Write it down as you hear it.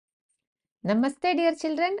Namaste dear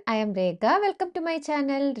children, I am Rekha. Welcome to my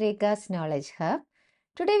channel Rekha's Knowledge Hub.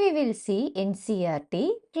 Today we will see NCERT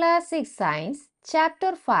Classic Science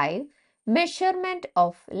Chapter 5 Measurement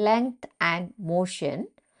of Length and Motion,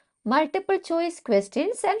 Multiple Choice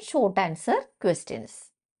Questions and Short Answer Questions.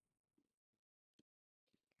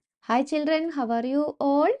 Hi children, how are you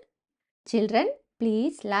all? Children,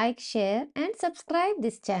 please like, share and subscribe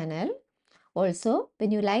this channel. Also, when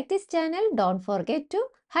you like this channel, don't forget to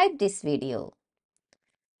hype this video.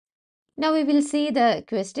 Now we will see the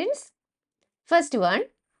questions. First one,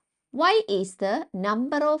 why is the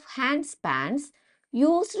number of handspans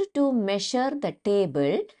used to measure the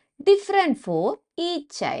table different for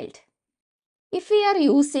each child? If we are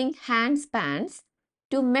using handspans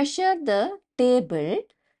to measure the table,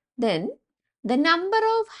 then the number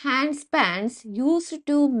of handspans used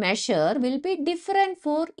to measure will be different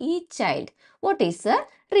for each child. What is the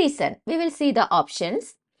reason? We will see the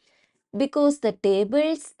options. Because the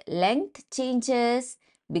table's length changes,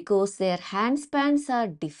 because their handspans are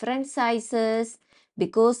different sizes,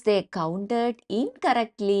 because they counted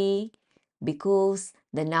incorrectly, because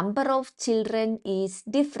the number of children is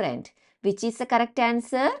different. Which is the correct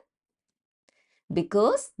answer?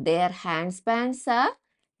 Because their handspans are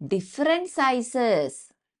different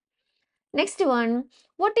sizes. Next one,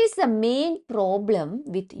 what is the main problem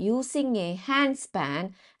with using a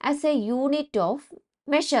handspan as a unit of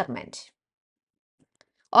measurement?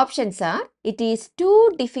 Options are, it is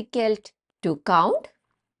too difficult to count.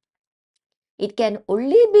 It can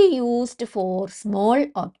only be used for small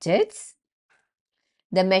objects.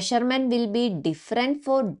 The measurement will be different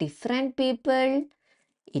for different people.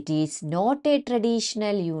 It is not a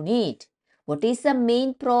traditional unit. What is the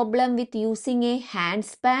main problem with using a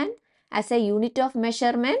handspan as a unit of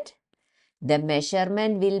measurement? The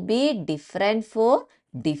measurement will be different for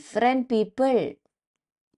different people.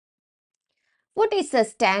 What is the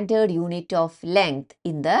standard unit of length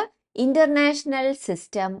in the International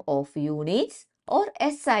System of Units or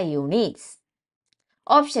SI units?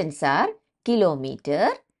 Options are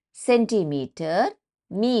kilometer, centimeter,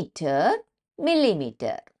 meter,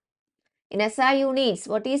 millimeter. In SI units,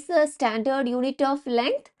 what is the standard unit of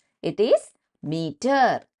length? It is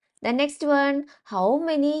meter. The next one, how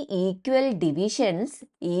many equal divisions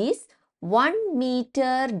is 1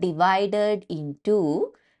 meter divided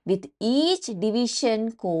into with each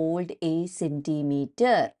division called a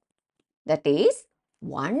centimeter? That is,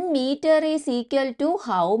 1 meter is equal to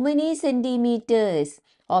how many centimeters?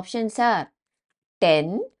 Options are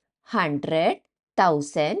 10, 100,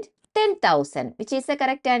 1000, 10,000. Which is the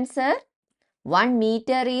correct answer? 1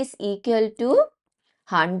 meter is equal to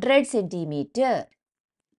 100 centimeter.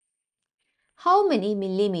 How many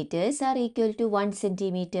millimeters are equal to 1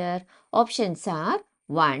 centimeter? Options are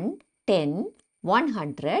 1, 10,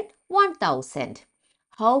 100, 1000.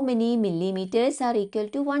 How many millimeters are equal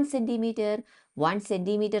to 1 centimeter? 1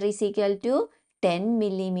 centimeter is equal to 10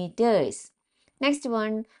 millimeters. Next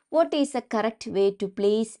one, what is the correct way to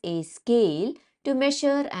place a scale to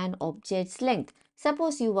measure an object's length?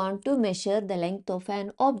 Suppose you want to measure the length of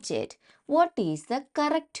an object. What is the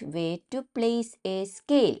correct way to place a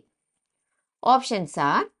scale? Options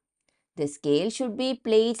are, the scale should be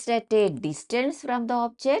placed at a distance from the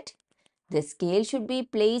object. The scale should be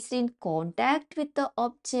placed in contact with the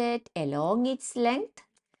object along its length.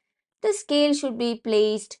 The scale should be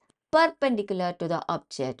placed perpendicular to the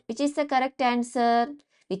object. Which is the correct answer?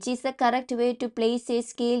 Which is the correct way to place a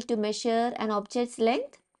scale to measure an object's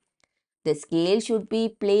length? The scale should be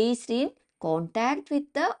placed in contact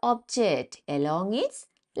with the object along its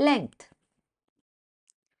length.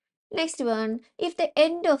 Next one, if the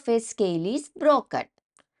end of a scale is broken,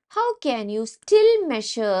 how can you still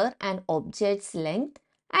measure an object's length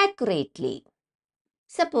accurately?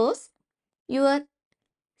 Suppose your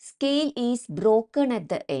scale is broken at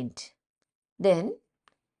the end. Then,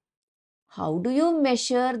 how do you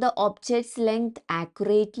measure the object's length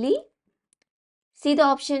accurately? See the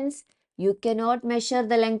options. You cannot measure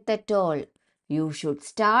the length at all. You should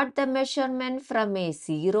start the measurement from a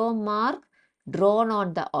 0 mark drawn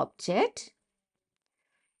on the object.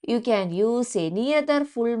 You can use any other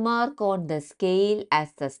full mark on the scale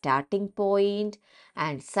as the starting point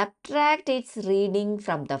and subtract its reading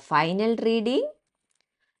from the final reading.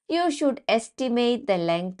 You should estimate the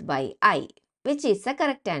length by eye, which is the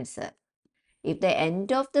correct answer. If the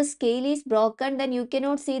end of the scale is broken, then you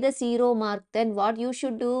cannot see the 0 mark. Then what you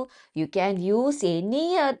should do? You can use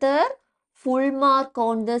any other full mark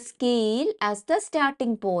on the scale as the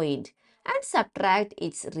starting point and subtract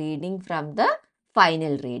its reading from the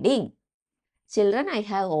final reading. Children, I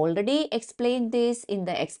have already explained this in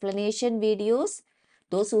the explanation videos.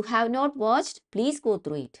 Those who have not watched, please go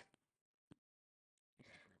through it.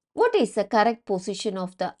 What is the correct position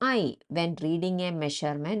of the eye when reading a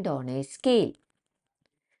measurement on a scale?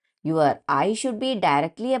 Your eye should be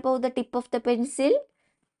directly above the tip of the pencil.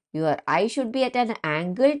 Your eye should be at an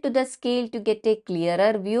angle to the scale to get a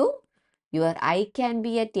clearer view. Your eye can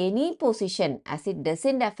be at any position as it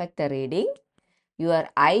doesn't affect the reading. Your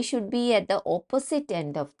eye should be at the opposite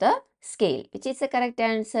end of the scale, which is the correct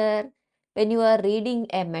answer. When you are reading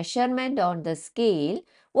a measurement on the scale,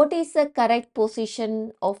 what is the correct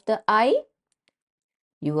position of the eye?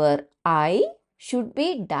 Your eye should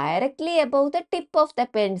be directly above the tip of the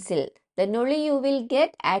pencil. Then only you will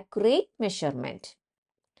get accurate measurement.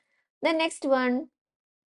 The next one.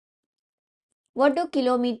 What do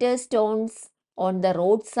kilometer stones on the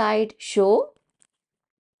roadside show?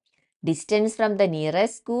 Distance from the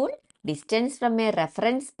nearest school, distance from a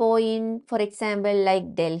reference point, for example,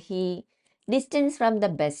 like Delhi, distance from the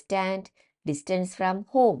bus stand, distance from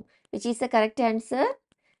home. Which is the correct answer?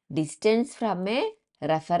 Distance from a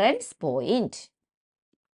reference point.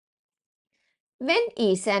 When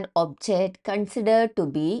is an object considered to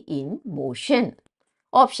be in motion?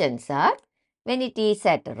 Options are when it is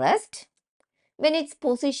at rest, when its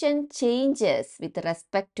position changes with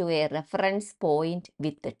respect to a reference point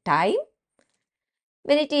with the time,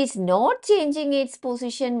 when it is not changing its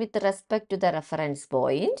position with respect to the reference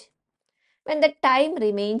point, when the time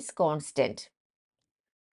remains constant.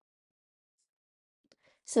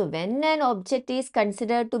 So, when an object is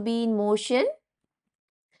considered to be in motion,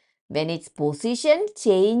 when its position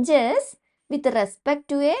changes with respect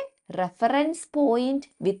to a reference point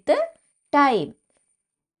with the time.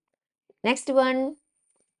 Next one.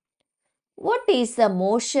 What is the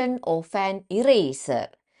motion of an eraser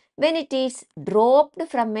when it is dropped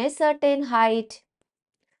from a certain height?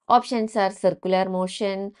 Options are circular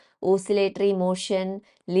motion, oscillatory motion,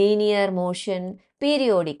 linear motion,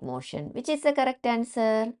 periodic motion. Which is the correct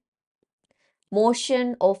answer?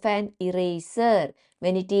 Motion of an eraser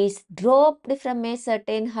when it is dropped from a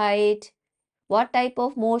certain height. What type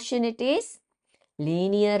of motion it is?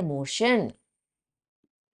 Linear motion.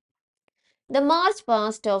 The march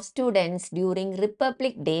past of students during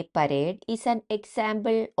Republic Day parade is an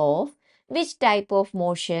example of which type of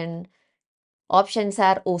motion? Options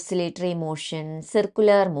are oscillatory motion,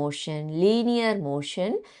 circular motion, linear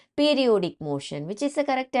motion, periodic motion. Which is the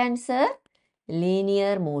correct answer?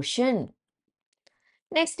 Linear motion.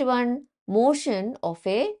 Next one, motion of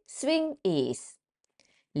a swing is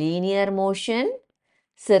linear motion,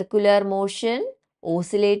 circular motion,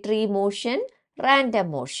 oscillatory motion,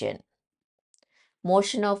 random motion.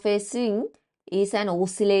 Motion of a swing is an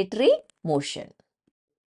oscillatory motion.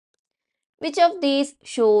 Which of these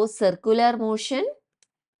shows circular motion?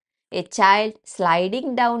 A child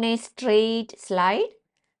sliding down a straight slide,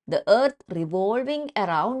 the earth revolving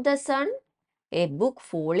around the sun, a book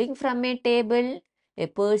falling from a table, a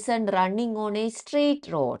person running on a straight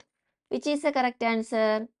road. Which is the correct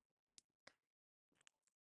answer?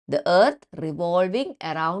 The earth revolving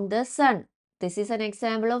around the sun. This is an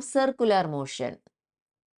example of circular motion.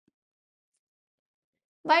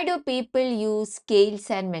 Why do people use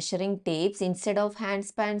scales and measuring tapes instead of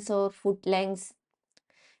handspans or foot lengths?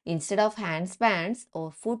 Instead of handspans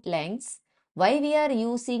or foot lengths, why we are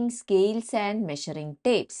using scales and measuring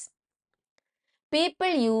tapes?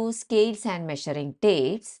 People use scales and measuring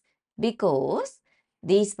tapes because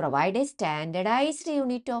these provide a standardized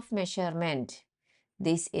unit of measurement.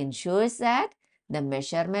 This ensures that the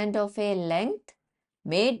measurement of a length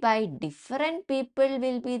made by different people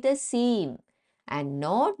will be the same and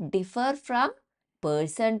not differ from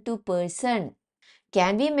person to person.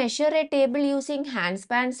 Can we measure a table using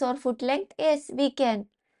handspans or foot length? Yes, we can.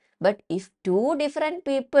 But if two different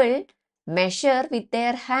people measure with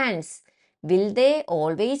their hands, will they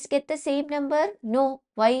always get the same number? No.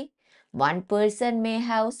 Why? One person may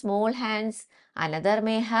have small hands, another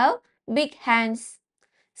may have big hands.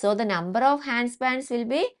 So the number of handspans will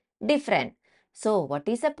be different. So what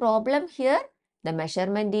is the problem here? The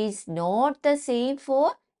measurement is not the same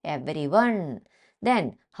for everyone.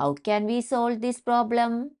 Then how can we solve this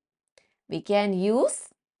problem? We can use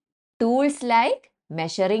tools like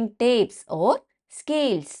measuring tapes or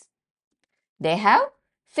scales. They have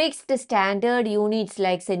fixed standard units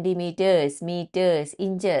like centimeters, meters,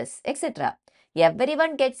 inches, etc.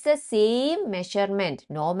 Everyone gets the same measurement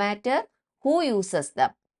no matter who uses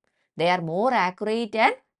them. They are more accurate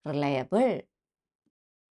and reliable.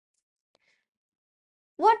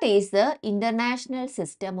 What is the International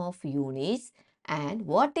System of Units and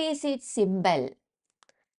what is its symbol?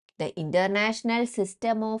 The International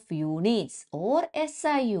System of Units or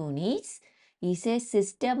SI units is a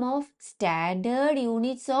system of standard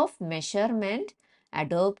units of measurement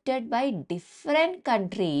adopted by different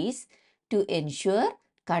countries to ensure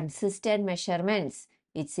consistent measurements.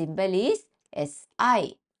 Its symbol is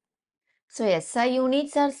SI. So SI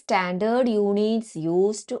units are standard units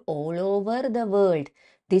used all over the world.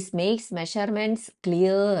 This makes measurements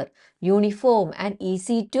clear, uniform and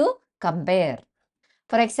easy to compare.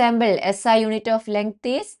 For example, SI unit of length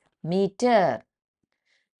is meter.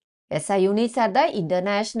 SI units are the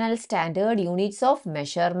international standard units of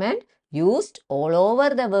measurement used all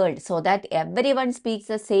over the world so that everyone speaks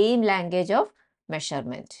the same language of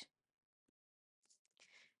measurement.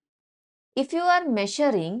 If you are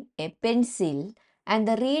measuring a pencil and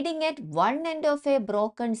the reading at one end of a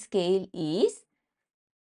broken scale is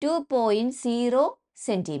 2.0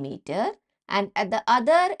 centimeter and at the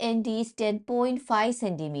other end is 10.5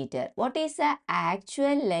 centimeter, what is the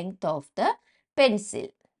actual length of the pencil?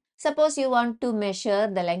 Suppose you want to measure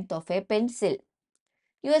the length of a pencil.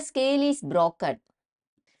 Your scale is broken.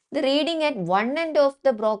 The reading at one end of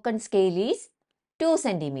the broken scale is 2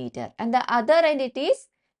 centimeter and the other end it is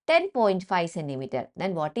 10.5 centimeter.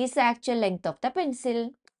 Then what is the actual length of the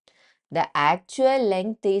pencil? The actual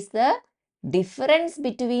length is the difference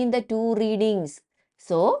between the two readings.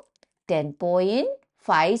 So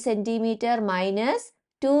 10.5 centimeter minus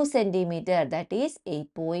 2 centimeter, that is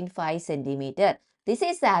 8.5 centimeter. This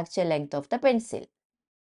is the actual length of the pencil.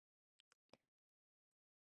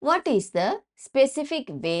 What is the specific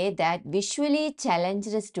way that visually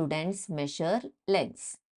challenged students measure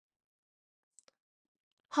lengths?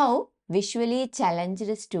 How visually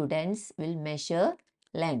challenged students will measure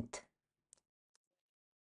length?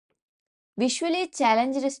 Visually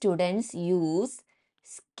challenged students use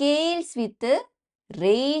scales with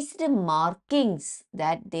raised markings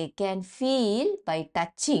that they can feel by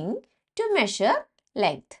touching to measure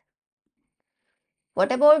length.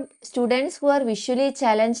 What about students who are visually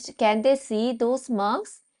challenged? Can they see those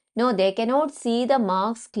marks? No, they cannot see the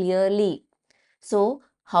marks clearly. So,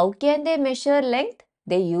 how can they measure length?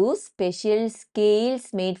 They use special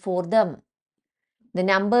scales made for them. The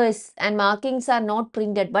numbers and markings are not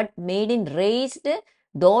printed but made in raised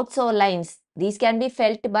dots or lines. These can be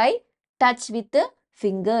felt by touch with the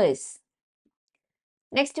fingers.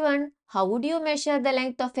 Next one, how would you measure the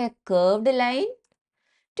length of a curved line?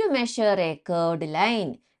 To measure a curved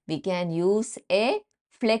line, we can use a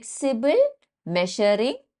flexible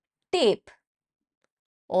measuring tape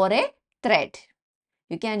or a thread.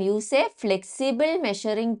 You can use a flexible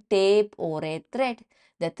measuring tape or a thread.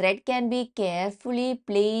 The thread can be carefully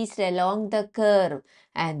placed along the curve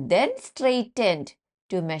and then straightened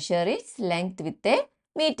to measure its length with a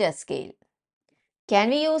meter scale. Can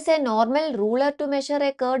we use a normal ruler to measure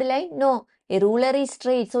a curved line? No, a ruler is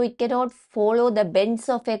straight, so it cannot follow the bends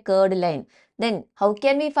of a curved line. Then, how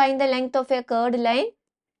can we find the length of a curved line?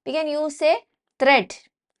 We can use a thread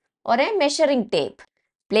or a measuring tape.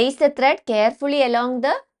 Place the thread carefully along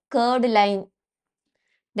the curved line.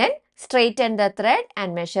 Then, straighten the thread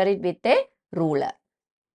and measure it with a ruler.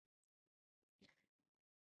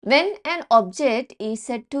 When an object is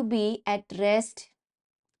said to be at rest,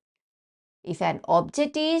 if an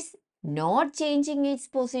object is not changing its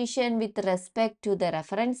position with respect to the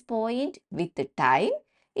reference point with time,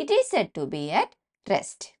 it is said to be at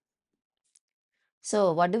rest.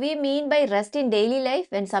 So, what do we mean by rest in daily life?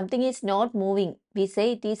 When something is not moving, we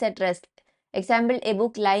say it is at rest. Example, a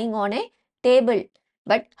book lying on a table.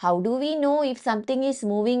 But how do we know if something is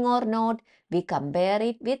moving or not? We compare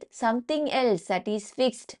it with something else that is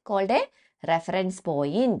fixed called a reference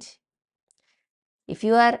point. If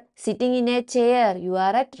you are sitting in a chair, you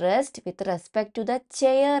are at rest with respect to the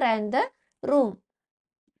chair and the room.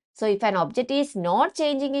 So, if an object is not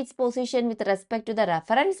changing its position with respect to the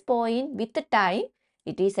reference point with the time,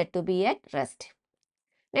 it is said to be at rest.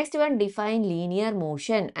 Next one, define linear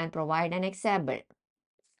motion and provide an example.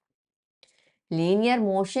 Linear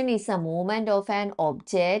motion is a movement of an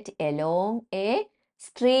object along a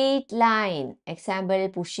straight line. Example,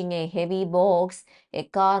 pushing a heavy box, a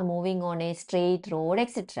car moving on a straight road,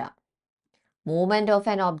 etc. Movement of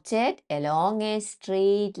an object along a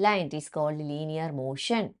straight line is called linear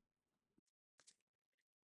motion.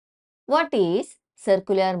 What is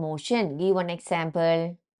circular motion? Give one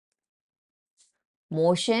example.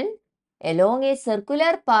 Motion along a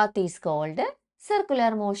circular path is called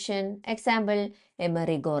circular motion. Example, a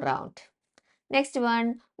merry-go-round. Next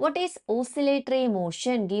one, what is oscillatory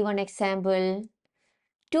motion? Give one example.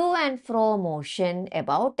 To and fro motion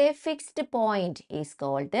about a fixed point is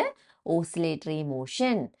called the oscillatory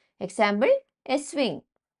motion. Example, a swing.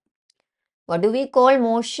 What do we call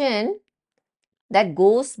motion that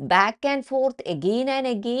goes back and forth again and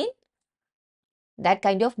again, that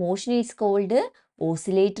kind of motion is called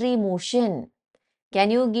oscillatory motion.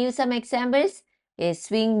 Can you give some examples? A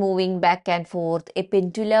swing moving back and forth, a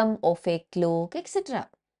pendulum of a clock, etc.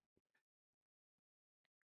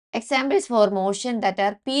 Examples for motion that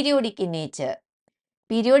are periodic in nature.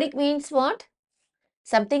 Periodic means what?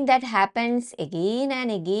 Something that happens again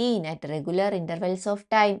and again at regular intervals of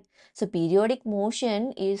time. So, periodic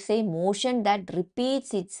motion is a motion that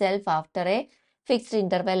repeats itself after a fixed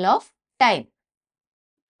interval of time.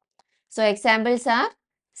 So, examples are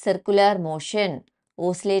circular motion,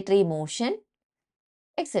 oscillatory motion,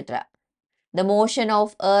 etc. The motion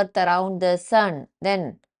of earth around the sun,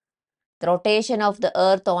 then the rotation of the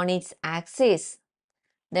earth on its axis,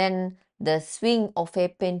 then the swing of a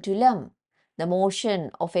pendulum, the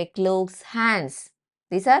motion of a clock's hands.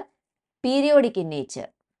 These are periodic in nature.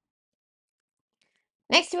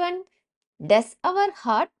 Next one, does our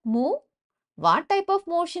heart move? What type of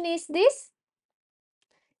motion is this?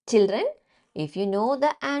 Children, if you know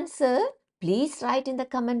the answer, please write in the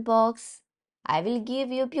comment box. I will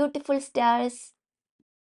give you beautiful stars.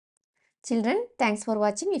 Children, thanks for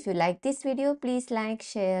watching. If you like this video, please like,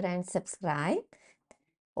 share and subscribe.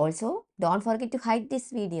 Also, don't forget to hide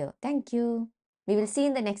this video. Thank you. We will see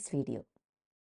in the next video.